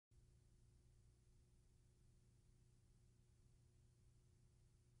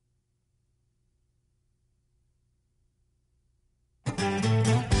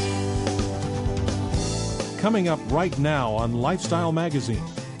Coming up right now on Lifestyle Magazine,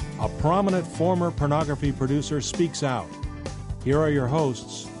 a prominent former pornography producer speaks out. Here are your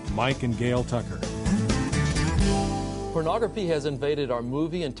hosts, Mike and Gail Tucker. Pornography has invaded our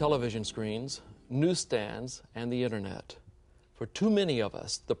movie and television screens, newsstands, and the internet. For too many of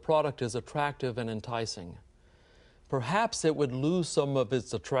us, the product is attractive and enticing. Perhaps it would lose some of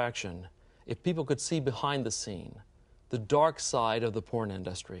its attraction if people could see behind the scene, the dark side of the porn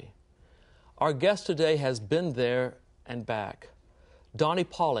industry. Our guest today has been there and back. Donny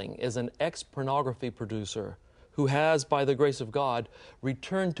is an ex-pornography producer who has, by the grace of God,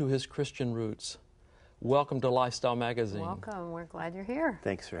 returned to his Christian roots. Welcome to Lifestyle Magazine. Welcome. We're glad you're here.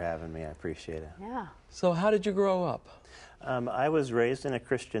 Thanks for having me. I appreciate it. Yeah. So how did you grow up? I was raised in a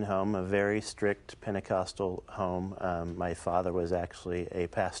Christian home, a very strict Pentecostal home. My father was actually a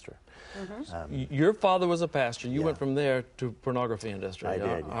pastor. Mm-hmm. Your father was a pastor. You Yeah. went from there to pornography industry. I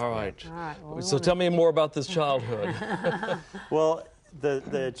did. All right. All right. Well, So tell me more about this childhood. Well,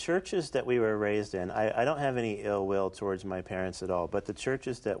 the churches that we were raised in, I don't have any ill will towards my parents at all, but the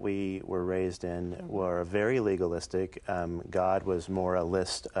churches that we were raised in were very legalistic. God was more a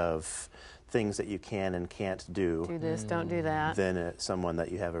list of things that you can and can't do. do this, don't do that. Than someone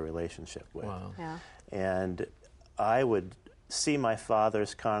that you have a relationship with. Wow. Yeah. And I would see my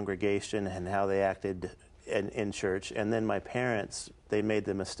father's congregation and how they acted in church, and then my parents, they made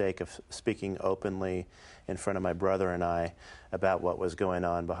the mistake of speaking openly in front of my brother and I about what was going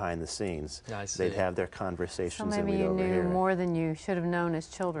on behind the scenes. I see. They'd have their So conversations and maybe we'd you knew overhear it. more than you should have known as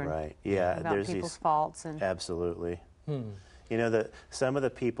children. Right, yeah. About there's people's these, faults and absolutely. You know, some of the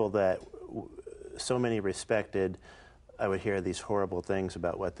people that so many respected, I would hear these horrible things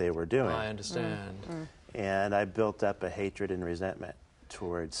about what they were doing. I understand. And I built up a hatred and resentment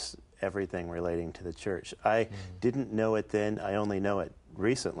towards everything relating to the church. I didn't know it then. I only know it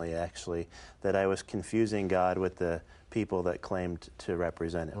recently, actually, that I was confusing God with the people that claimed to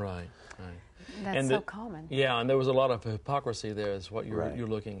represent Him. Right. that's And so the- common. Yeah, and there was a lot of hypocrisy there is what you're, Right. you're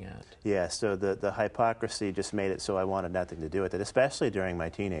looking at. Yeah, so the hypocrisy just made it so I wanted nothing to do with it, especially during my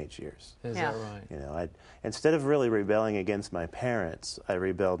teenage years. Is Yeah. that right? You know, instead of really rebelling against my parents, I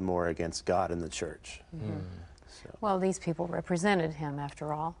rebelled more against God and the church. So, Well, these people represented him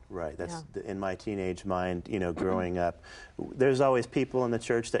after all. right, that's Yeah. in my teenage mind, you know, growing up. There's always people in the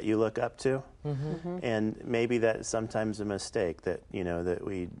church that you look up to, and maybe that's sometimes a mistake that, you know, that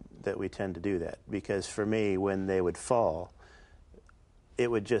we tend to do that. Because for me, when they would fall,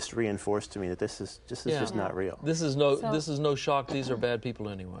 it would just reinforce to me that this is just not real. This is no shock. These are bad people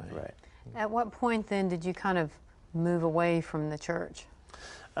anyway. Right. At what point then did you kind of move away from the church?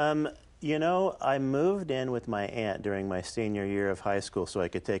 You know, I moved in with my aunt during my senior year of high school so I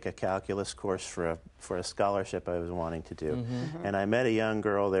could take a calculus course for a scholarship I was wanting to do. And I met a young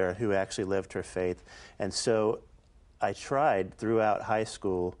girl there who actually lived her faith. And so I tried throughout high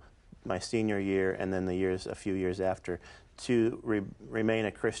school, my senior year, and then a few years after, to remain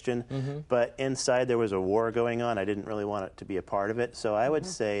a Christian. But inside there was a war going on. I didn't really want it to be a part of it. So I would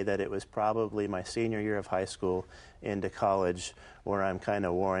say that it was probably my senior year of high school into college where I'm kind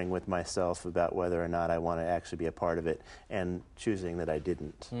of warring with myself about whether or not I want to actually be a part of it and choosing that I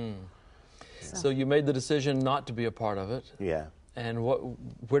didn't. So you made the decision not to be a part of it. Yeah. And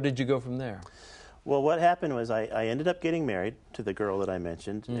where did you go from there? Well, what happened was I ended up getting married to the girl that I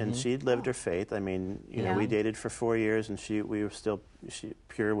mentioned, and she'd lived her faith. I mean, you know, we dated for 4 years, and we were still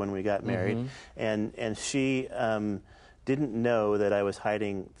pure when we got married. And she didn't know that I was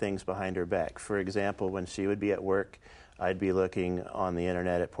hiding things behind her back. For example, when she would be at work, I'd be looking on the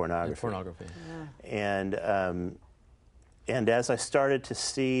internet at pornography. And as I started to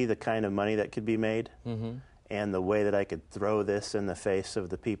see the kind of money that could be made, and the way that I could throw this in the face of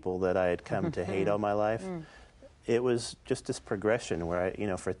the people that I had come to hate all my life, it was just this progression where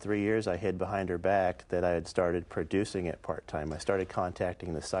for 3 years I hid behind her back that I had started producing it part-time. I started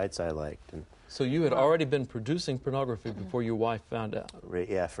contacting the sites I liked. And So you had already been producing pornography before your wife found out?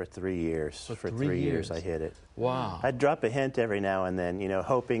 yeah, for 3 years. For For 3 3 years years. I hid it. Wow. I'd drop a hint every now and then,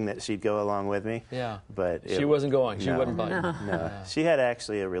 hoping that she'd go along with me. Yeah. But She wasn't going. She no. wasn't biting. No, Yeah. she had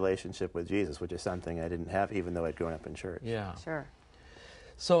actually a relationship with Jesus, which is something I didn't have, even though I'd grown up in church. Yeah. Sure.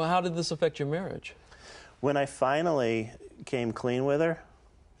 So how did this affect your marriage? When I finally came clean with her,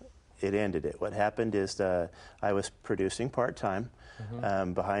 it ended it. What happened is I was producing part-time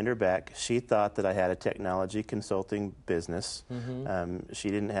behind her back. She thought that I had a technology consulting business. She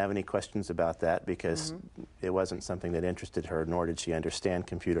didn't have any questions about that because it wasn't something that interested her, nor did she understand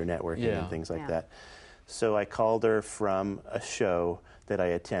computer networking and things like that. So I called her from a show that I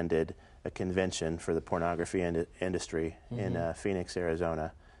attended, a convention for the pornography industry in Phoenix,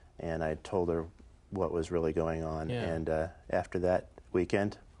 Arizona, and I told her what was really going on. Yeah. And after that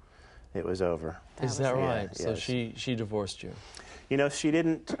weekend, it was over. Is that right? Yeah, So yes. she divorced you. You know, she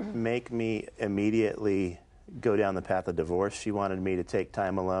didn't make me immediately go down the path of divorce. She wanted me to take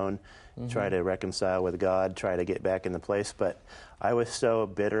time alone, try to reconcile with God, try to get back in the place. But I was so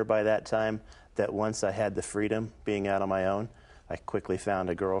bitter by that time that once I had the freedom being out on my own, I quickly found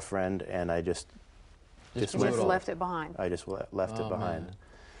a girlfriend, and I just left it behind. I just left it behind. Man.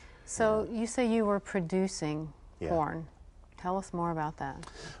 So you say you were producing Yeah. porn. Tell us more about that.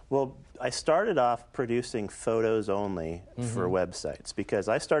 Well, I started off producing photos only for websites because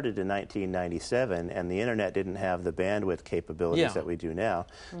I started in 1997 and the internet didn't have the bandwidth capabilities that we do now.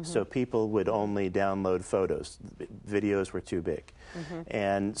 So people would only download photos. Videos were too big.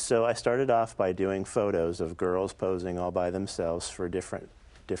 And so I started off by doing photos of girls posing all by themselves for different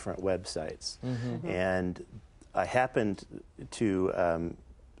websites. And I happened to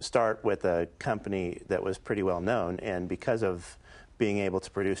start with a company that was pretty well known, and because of being able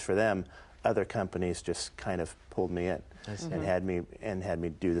to produce for them, other companies just kind of pulled me in and had me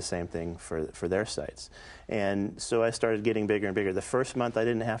do the same thing for their sites. And so I started getting bigger and bigger. The first month I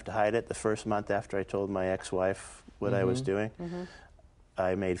didn't have to hide it. The first month after I told my ex-wife what I was doing,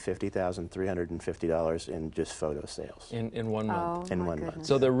 I made $50,350 in just photo sales. In 1 month. Oh, In my 1 goodness. month.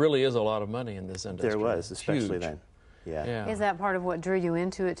 So there really is a lot of money in this industry. There was, especially Huge. then. Yeah. Yeah. Is that part of what drew you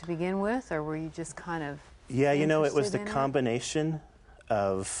into it to begin with, or were you just kind of Yeah, you know, it was the interested in it? combination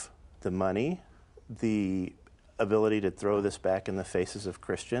of the money, the ability to throw this back in the faces of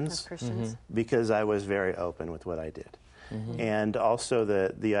Christians, as Christians? because I was very open with what I did. And also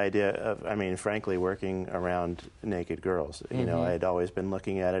the idea of, I mean, frankly, working around naked girls. You know, I had always been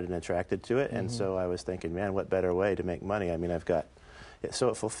looking at it and attracted to it, and so I was thinking, man, what better way to make money? I mean, so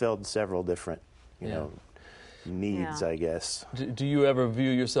it fulfilled several different, you know, needs, Yeah. I guess. Do you ever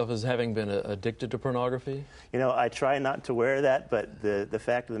view yourself as having been addicted to pornography? You know, I try not to wear that, but the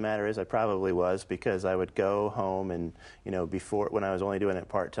fact of the matter is I probably was, because I would go home and, you know, before, when I was only doing it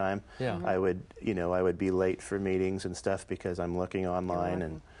part-time, I would be late for meetings and stuff because I'm looking online,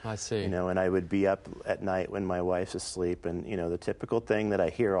 and I see. you know, and I would be up at night when my wife's asleep, and, you know, the typical thing that I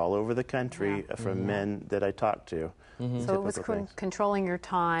hear all over the country from men that I talk to. So it was Typical things. controlling your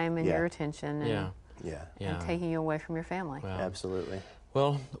time and Yeah. your attention and, Yeah. Yeah, Yeah. and taking you away from your family. Wow. absolutely.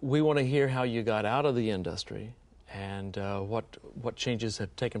 Well, we want to hear how you got out of the industry and what changes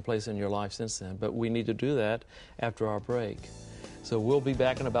have taken place in your life since then. But we need to do that after our break. So we'll be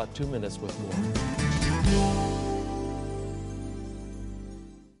back in about 2 minutes with more.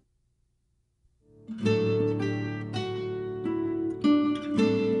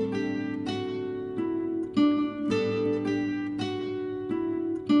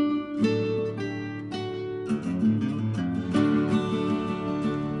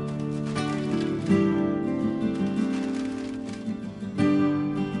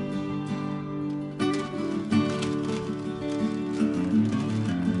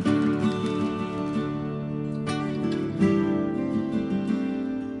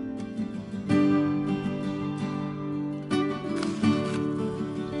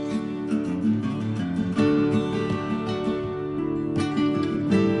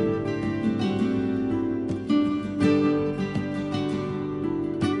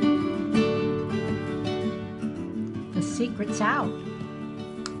 The secret's out.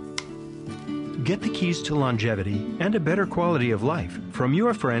 Get the keys to longevity and a better quality of life from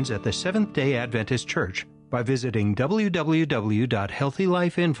your friends at the Seventh-day Adventist Church by visiting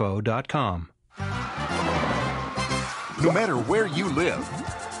www.healthylifeinfo.com. No matter where you live,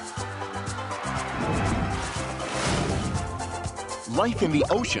 life in the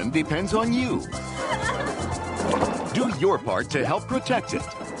ocean depends on you. Do your part to help protect it.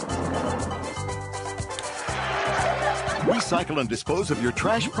 Recycle and dispose of your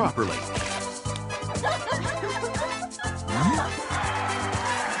trash properly.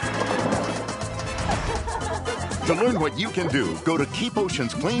 To learn what you can do, go to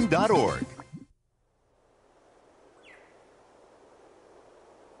keepoceansclean.org.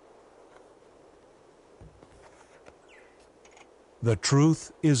 The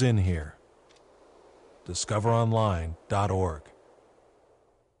truth is in here. DiscoverOnline.org.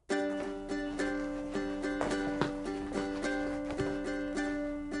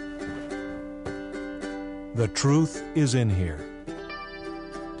 The truth is in here.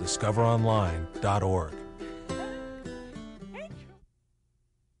 DiscoverOnline.org.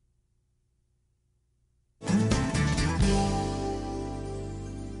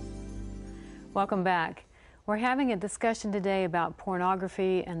 Welcome back. We're having a discussion today about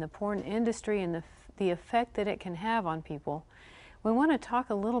pornography and the porn industry and the effect that it can have on people. We want to talk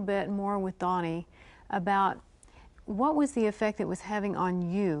a little bit more with Donny about what was the effect it was having on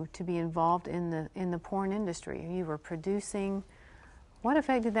you to be involved in the porn industry. You were producing. What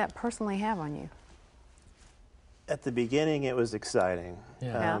effect did that personally have on you? At the beginning, it was exciting.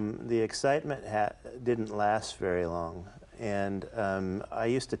 Yeah. The excitement didn't last very long. And I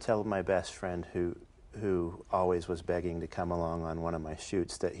used to tell my best friend, who always was begging to come along on one of my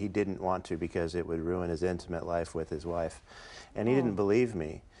shoots, that he didn't want to because it would ruin his intimate life with his wife. And he didn't believe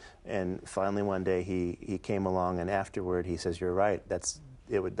me. And finally one day he came along, and afterward he says, "You're right, that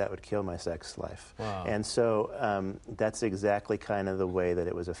would kill my sex life." Wow. And so that's exactly kind of the way that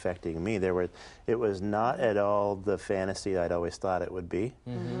it was affecting me. It was not at all the fantasy I'd always thought it would be.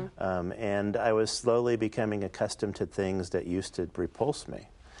 Mm-hmm. And I was slowly becoming accustomed to things that used to repulse me.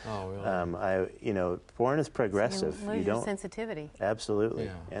 Oh, really? Porn is progressive. So you lose your sensitivity. Absolutely.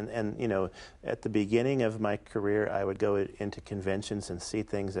 Yeah. And at the beginning of my career, I would go into conventions and see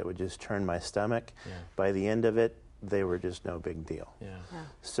things that would just turn my stomach. Yeah. By the end of it, they were just no big deal. Yeah.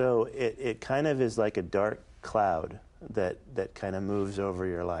 So it kind of is like a dark cloud that kind of moves over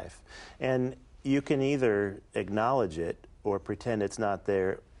your life. And you can either acknowledge it or pretend it's not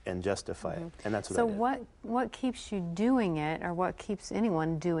there and justify it. And that's what I did. So what keeps you doing it, or what keeps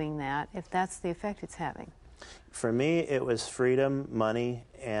anyone doing that, if that's the effect it's having? For me, it was freedom, money,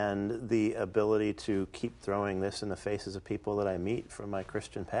 and the ability to keep throwing this in the faces of people that I meet from my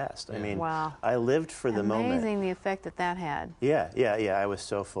Christian past. I mean, wow. I lived for the moment. Amazing the effect that had. Yeah. I was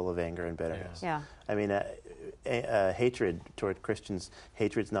so full of anger and bitterness. Yeah. I mean, hatred toward Christians,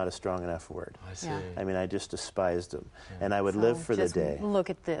 hatred's not a strong enough word. I see. Yeah. I mean, I just despised them. Yeah. And I would So live for the just day. Look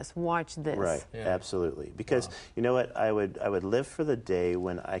at this, watch this. Right, Yeah. absolutely. Because you know what, I would live for the day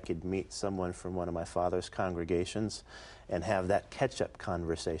when I could meet someone from one of my father's congregations and have that catch-up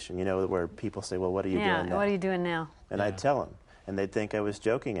conversation, where people say, "Well, what are you doing now?" What are you doing now? And I'd tell them, and they'd think I was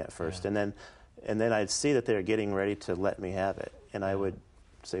joking at first. Yeah. And then I'd see that they were getting ready to let me have it. And I would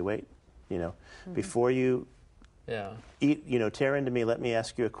say, "Wait, before you tear into me, let me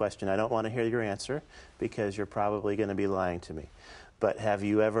ask you a question. I don't want to hear your answer because you're probably going to be lying to me. But have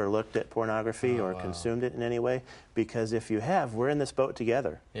you ever looked at pornography or consumed it in any way? Because if you have, we're in this boat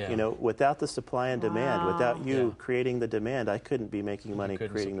together. Yeah. Without the supply and demand, without you creating the demand, I couldn't be making money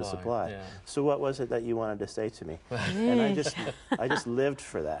creating the supply. Yeah. So what was it that you wanted to say to me?" And I just lived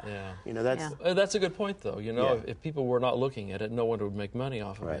for that. Yeah. That's a good point, though. If people were not looking at it, no one would make money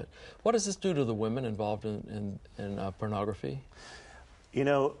off of it. What does this do to the women involved in pornography?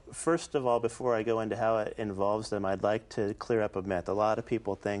 First of all, before I go into how it involves them, I'd like to clear up a myth. A lot of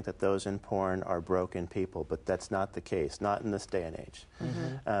people think that those in porn are broken people, but that's not the case, not in this day and age.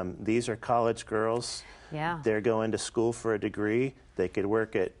 Mm-hmm. These are college girls. Yeah. They're going to school for a degree. They could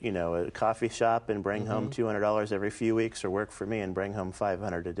work at, a coffee shop and bring home $200 every few weeks, or work for me and bring home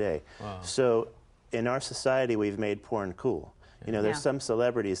 $500 a day. Wow. So in our society, we've made porn cool. There's some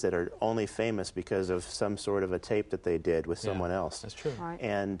celebrities that are only famous because of some sort of a tape that they did with someone else. That's true. Right.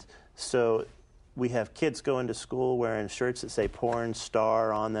 And so we have kids going to school wearing shirts that say porn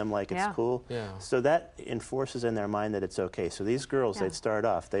star on them like it's cool. Yeah. So that enforces in their mind that it's okay. So these girls, they'd start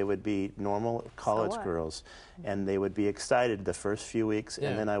off, they would be normal college girls, and they would be excited the first few weeks,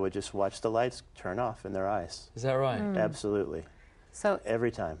 and then I would just watch the lights turn off in their eyes. Is that right? Absolutely. So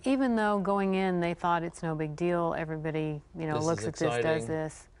every time. Even though going in they thought it's no big deal, everybody looks at this, does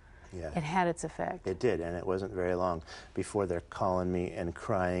this. Yeah. It had its effect. It did, and it wasn't very long before they're calling me and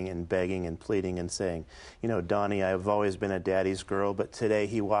crying and begging and pleading and saying, "Donny, I've always been a daddy's girl, but today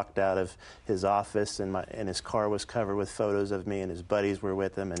he walked out of his office and his car was covered with photos of me, and his buddies were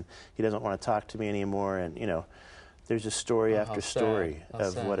with him, and he doesn't want to talk to me anymore." And there's just story after story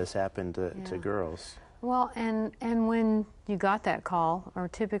of what has happened to girls. Well, and when you got that call, or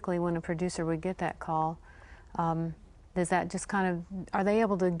typically when a producer would get that call, does that just are they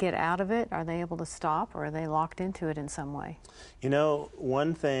able to get out of it? Are they able to stop, or are they locked into it in some way?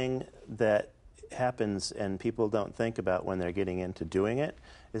 One thing that happens and people don't think about when they're getting into doing it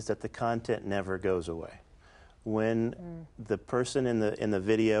is that the content never goes away. When the person in the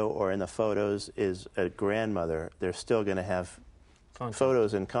video or in the photos is a grandmother, they're still going to have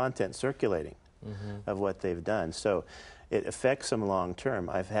photos and content circulating. Of what they've done. So it affects them long term.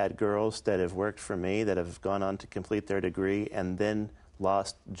 I've had girls that have worked for me that have gone on to complete their degree and then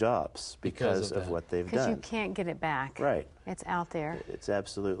lost jobs because of what they've done. Because you can't get it back. Right. It's out there. It's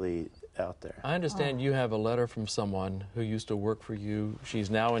absolutely out there. I understand you have a letter from someone who used to work for you. She's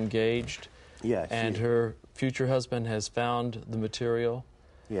now engaged. Yeah. And her future husband has found the material.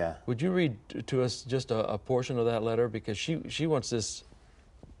 Yeah. Would you read to us just a portion of that letter? Because she wants this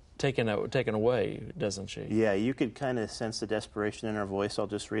taken away, doesn't she? Yeah, you could kind of sense the desperation in her voice. I'll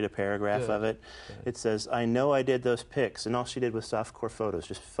just read a paragraph of it. Good. It says, "I know I did those pics," and all she did was softcore photos,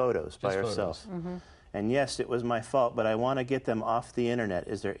 just photos by herself. Mm-hmm. "And yes, it was my fault, but I want to get them off the internet.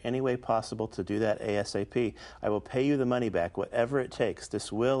 Is there any way possible to do that ASAP? I will pay you the money back, whatever it takes.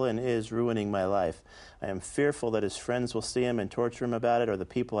 This will and is ruining my life. I am fearful that his friends will see him and torture him about it, or the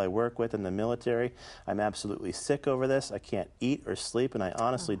people I work with in the military. I'm absolutely sick over this. I can't eat or sleep, and I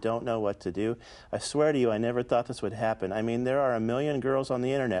honestly don't know what to do. I swear to you, I never thought this would happen. I mean, there are 1 million girls on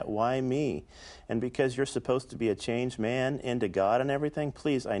the internet. Why me? And because you're supposed to be a changed man into God and everything,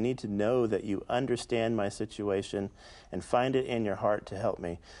 please, I need to know that you understand my situation and find it in your heart to help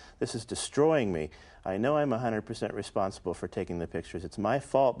me. This is destroying me. I know I'm 100% responsible for taking the pictures. It's my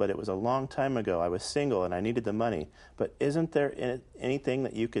fault, but it was a long time ago. I was single and I needed the money. But isn't there anything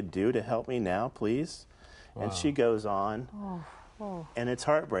that you could do to help me now, please?" Wow. And she goes on, and it's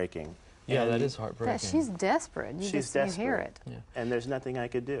heartbreaking. Yeah, that is heartbreaking. She's desperate. She's desperate. You hear it. Yeah. And there's nothing I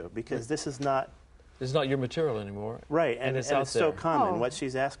could do, because this is not... It's not your material anymore. Right, and it's so common. What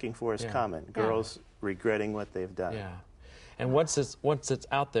she's asking for is common. Girls regretting what they've done. Yeah. And once it's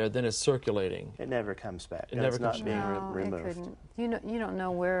out there, then it's circulating. It never comes back. It's not being removed. It couldn't. You don't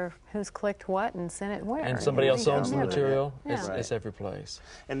know who's clicked what and sent it where. And somebody else owns the material. It's every place.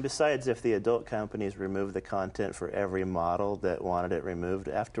 And besides, if the adult companies remove the content for every model that wanted it removed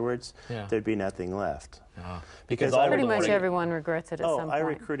afterwards, there'd be nothing left. Because pretty much everyone regrets it at some point. I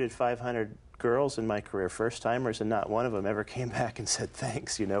recruited 500 girls in my career, first-timers, and not one of them ever came back and said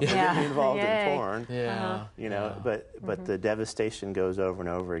thanks, for getting involved in porn. But the devastation goes over and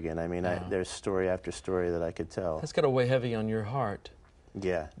over again. I mean, there's story after story that I could tell. That's got to weigh heavy on your heart.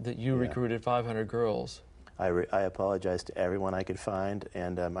 Yeah. That you recruited 500 girls. I apologize to everyone I could find,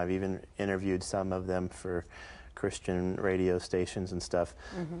 and I've even interviewed some of them for Christian radio stations and stuff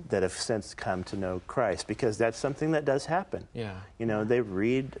that have since come to know Christ, because that's something that does happen. Yeah. They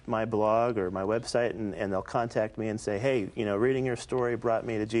read my blog or my website, and they'll contact me and say, "Hey, reading your story brought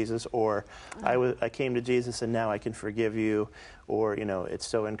me to Jesus," or I came to Jesus and now I can forgive you," or it's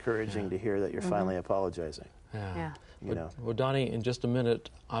so encouraging to hear that you're finally apologizing. Yeah. Well, Donny, in just a minute,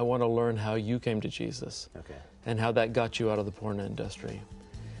 I want to learn how you came to Jesus. Okay. And how that got you out of the porn industry.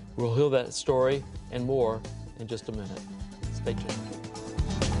 We'll hear that story and more in just a minute. Stay tuned.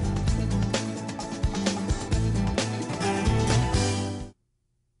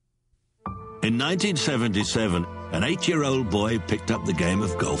 In 1977, an 8-year-old boy picked up the game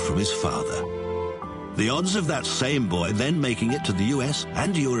of golf from his father. The odds of that same boy then making it to the US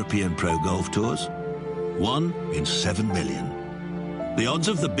and European Pro Golf Tours? 1 in 7 million. The odds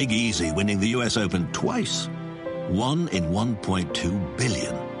of the Big Easy winning the US Open twice? 1 in 1.2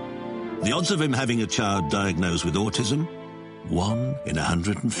 billion. The odds of him having a child diagnosed with autism? 1 in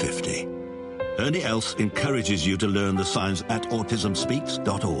 150. Ernie Els encourages you to learn the signs at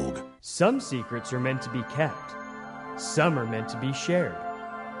autismspeaks.org. Some secrets are meant to be kept. Some are meant to be shared.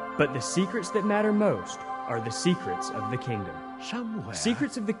 But the secrets that matter most are the secrets of the kingdom.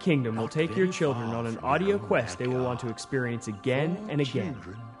 Secrets of the Kingdom will take your children on an audio quest they will want to experience again and again.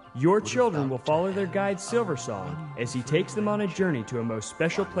 Your children will follow their guide Silversong as he takes them on a journey to a most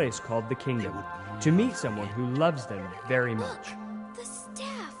special place called the Kingdom, to meet someone who loves them very much.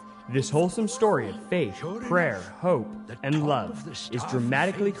 This wholesome story of faith, prayer, hope, and love is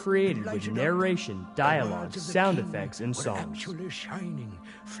dramatically created with narration, dialogue, sound effects, and songs.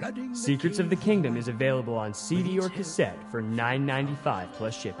 Secrets of the Kingdom is available on CD or cassette for $9.95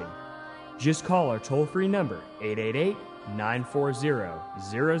 plus shipping. Just call our toll-free number,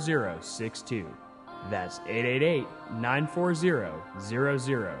 888-940-0062. That's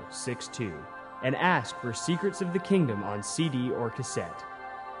 888-940-0062. And ask for Secrets of the Kingdom on CD or cassette.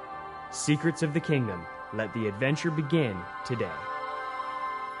 Secrets of the Kingdom. Let the adventure begin today.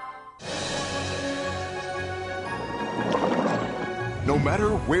 No matter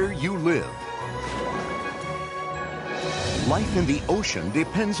where you live, life in the ocean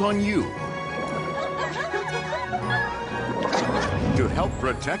depends on you. To help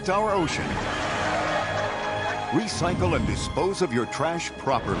protect our ocean, recycle and dispose of your trash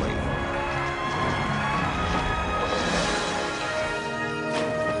properly.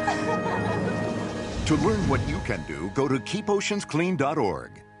 To learn what you can do, go to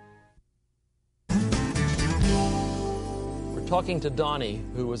keepoceansclean.org. We're talking to Donny,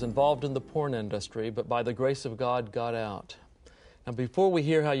 who was involved in the porn industry, but by the grace of God got out. Now, before we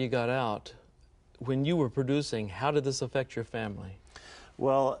hear how you got out, when you were producing, how did this affect your family?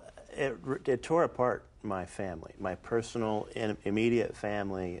 Well, it tore apart my family, my personal and immediate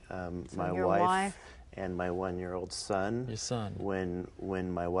family, my wife and my 1-year-old son. Your son.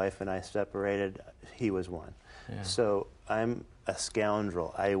 When my wife and I separated, he was 1. Yeah. So I'm a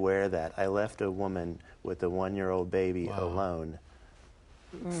scoundrel. I wear that. I left a woman with a 1-year-old baby alone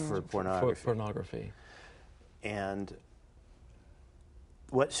for pornography. For pornography. And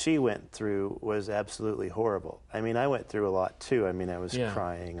what she went through was absolutely horrible. I mean, I went through a lot too. I mean, I was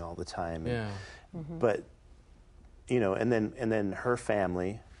crying all the time. But, you know, and then her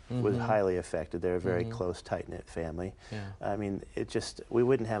family was highly affected. They're a very close, tight-knit family. I mean, we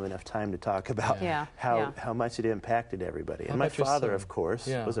wouldn't have enough time to talk about how much it impacted everybody. And my father, of course,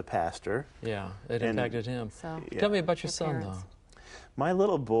 was a pastor. Yeah, it impacted him. So, tell me about your son, though. My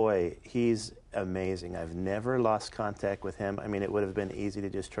little boy, he's amazing. I've never lost contact with him. I mean, it would have been easy to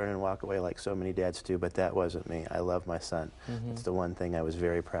just turn and walk away like so many dads do, but that wasn't me. I love my son. It's the one thing I was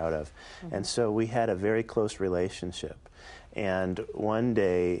very proud of. And so we had a very close relationship. And one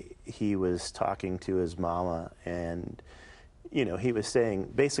day he was talking to his mama, and, you know, he was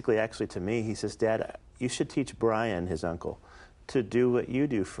saying, basically actually to me, he says, Dad, you should teach Brian, his uncle, to do what you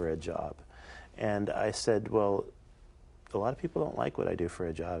do for a job. And I said, well, a lot of people don't like what I do for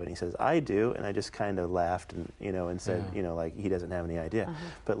a job. And he says, I do. And I just kind of laughed and, you know, and said, you know, like, he doesn't have any idea.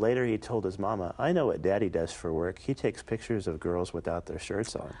 But later he told his mama, I know what Daddy does for work. He takes pictures of girls without their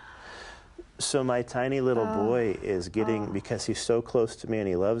shirts on. So my tiny little boy is getting, because he's so close to me and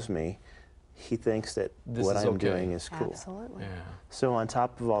he loves me, he thinks that what I'm doing is cool. Absolutely. So on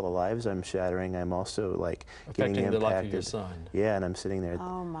top of all the lives I'm shattering, I'm also like affecting getting impacted. the life of your son. Yeah, and I'm sitting there.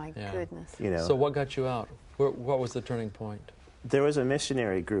 Oh my goodness. You know. So what got you out? What was the turning point? There was a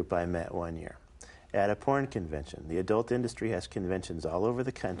missionary group I met one year at a porn convention. The adult industry has conventions all over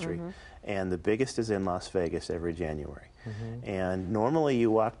the country, and the biggest is in Las Vegas every January. And normally you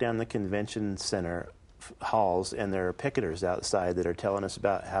walk down the convention center halls, and there are picketers outside that are telling us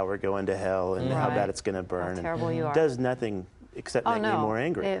about how we're going to hell and how bad it's going to burn. How terrible you are. Does nothing except make me more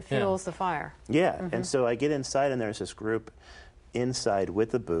angry. It fuels the fire. Yeah, and so I get inside, and there's this group inside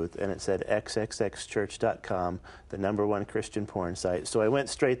with a booth, and it said xxxchurch.com, the #1 Christian porn site. So I went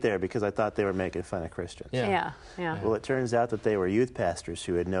straight there because I thought they were making fun of Christians. Yeah. Well, it turns out that they were youth pastors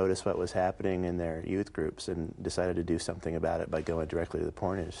who had noticed what was happening in their youth groups and decided to do something about it by going directly to the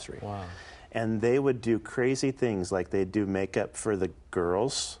porn industry. Wow. And they would do crazy things, like they'd do makeup for the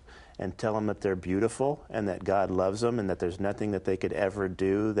girls and tell them that they're beautiful and that God loves them and that there's nothing that they could ever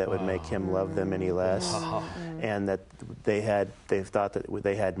do that would make him love them any less, and that they thought that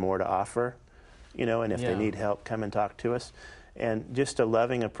they had more to offer, you know, and if they need help, come and talk to us. And just a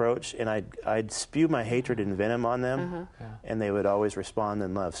loving approach, and I'd spew my hatred and venom on them, and they would always respond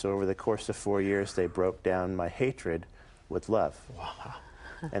in love. So over the course of 4 years, they broke down my hatred with love. Wow.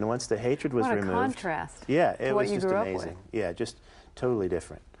 And once the hatred was removed, contrast. Yeah, it was you just grew up amazing. with. Yeah, just totally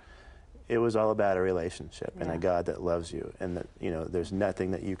different. It was all about a relationship and a God that loves you, and that, you know, there's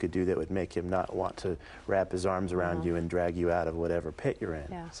nothing that you could do that would make him not want to wrap his arms around you and drag you out of whatever pit you're in.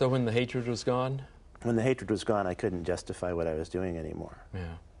 Yeah. So when the hatred was gone? When the hatred was gone, I couldn't justify what I was doing anymore.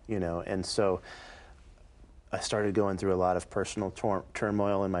 Yeah. You know, and so I started going through a lot of personal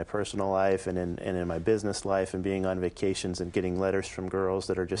turmoil in my personal life and in my business life, and being on vacations and getting letters from girls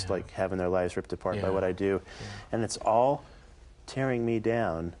that are just like having their lives ripped apart by what I do. And it's all tearing me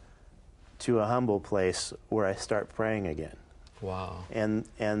down to a humble place where I start praying again. Wow. And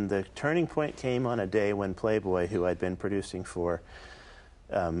the turning point came on a day when Playboy, who I'd been producing for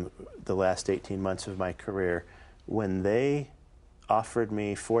the last 18 months of my career, when they offered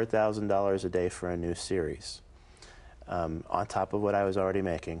me $4,000 a day for a new series, on top of what I was already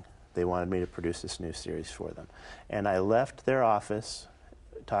making. They wanted me to produce this new series for them. And I left their office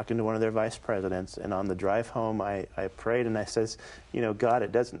talking to one of their vice presidents, and on the drive home I prayed and I says, you know, God,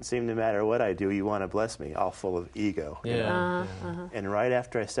 it doesn't seem to matter what I do, you want to bless me, all full of ego. Yeah. You know? And right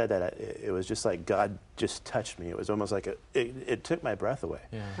after I said that, it was just like God just touched me. It was almost like it took my breath away.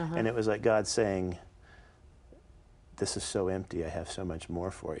 And it was like God saying, this is so empty, I have so much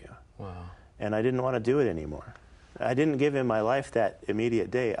more for you. Wow. And I didn't want to do it anymore. I didn't give him my life that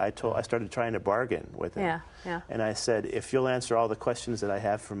immediate day. I started trying to bargain with him. And I said, if you'll answer all the questions that I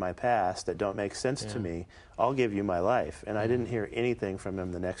have from my past that don't make sense to me, I'll give you my life. And I didn't hear anything from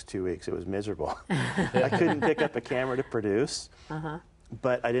him the next 2 weeks. It was miserable. I couldn't pick up a camera to produce,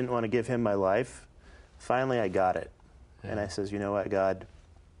 but I didn't want to give him my life. Finally, I got it. And I says, you know what, God,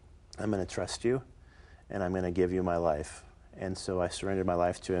 I'm going to trust you, and I'm going to give you my life. And so I surrendered my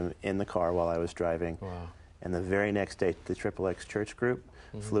life to him in the car while I was driving. Wow. And the very next day, the XXX Church Group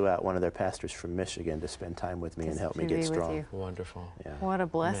flew out one of their pastors from Michigan to spend time with me and help me get strong. Wonderful. Yeah. What a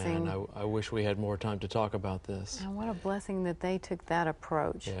blessing. Man, I wish we had more time to talk about this. And what a blessing that they took that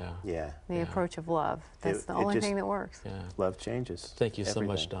approach. Yeah. The approach of love. That's the only thing that works. Yeah. Love changes. Thank you everything. so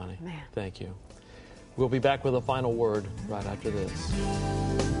much, Donny. Man. Thank you. We'll be back with a final word right after this.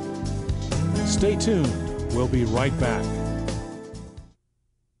 Stay tuned. We'll be right back.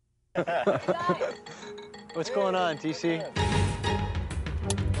 What's going on, TC?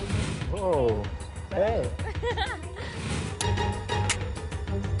 Whoa. Hey.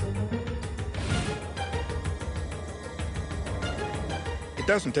 It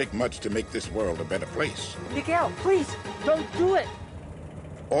doesn't take much to make this world a better place. Miguel, please, don't do it.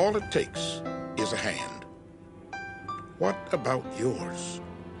 All it takes is a hand. What about yours?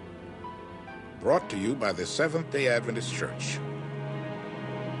 Brought to you by the Seventh-day Adventist Church.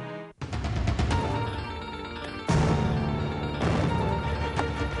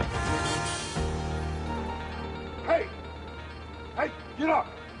 Hey! Hey, get up!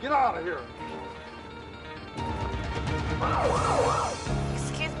 Get out of here!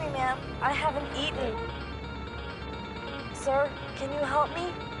 Excuse me, ma'am. I haven't eaten. Sir, can you help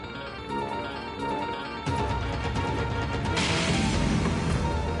me?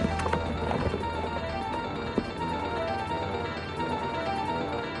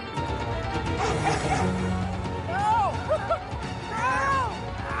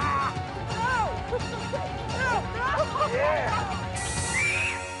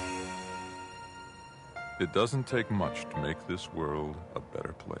 It doesn't take much to make this world a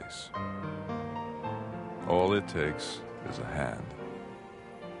better place. All it takes is a hand.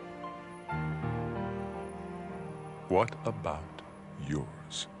 What about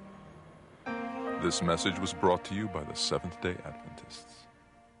yours? This message was brought to you by the Seventh-day Adventists.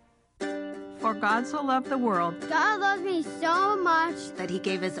 For God so loved the world. God loves me so much that he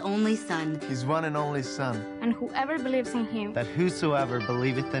gave his only Son. His one and only Son. And whoever believes in him. That whosoever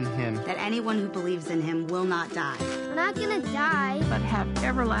believeth in him. That anyone who believes in him will not die. We're not gonna die. But have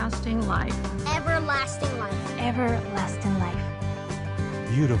everlasting life. Everlasting life. Everlasting life.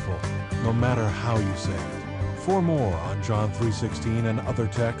 Beautiful, no matter how you say it. For more on John 3:16 and other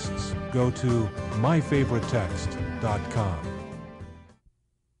texts, go to myfavoritetext.com.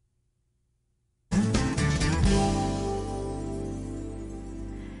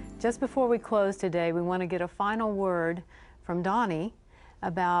 Just before we close today, we want to get a final word from Donny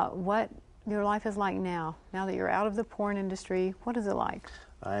about what your life is like now. Now that you're out of the porn industry, what is it like?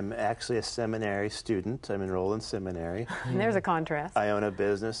 I'm actually a seminary student. I'm enrolled in seminary. And there's a contrast. I own a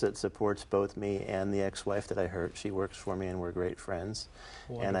business that supports both me and the ex-wife that I hurt. She works for me and we're great friends.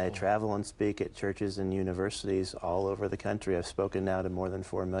 Wonderful. And I travel and speak at churches and universities all over the country. I've spoken now to more than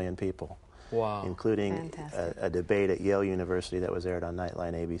 4 million people. Wow. Including a debate at Yale University that was aired on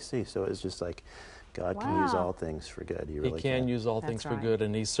Nightline ABC. So it's just like God can use all things for good. He really can use all things for good,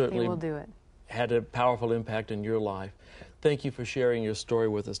 and he certainly will do it. Had a powerful impact in your life. Thank you for sharing your story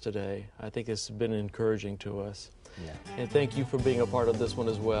with us today. I think it's been encouraging to us. Yeah. And thank you for being a part of this one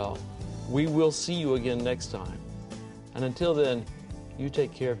as well. We will see you again next time. And until then, you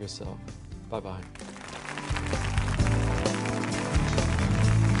take care of yourself. Bye-bye.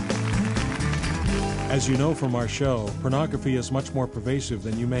 As you know from our show, pornography is much more pervasive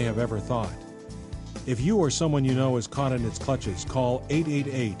than you may have ever thought. If you or someone you know is caught in its clutches, call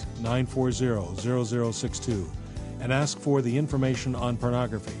 888-940-0062 and ask for the information on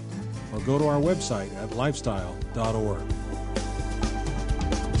pornography, or go to our website at lifestyle.org.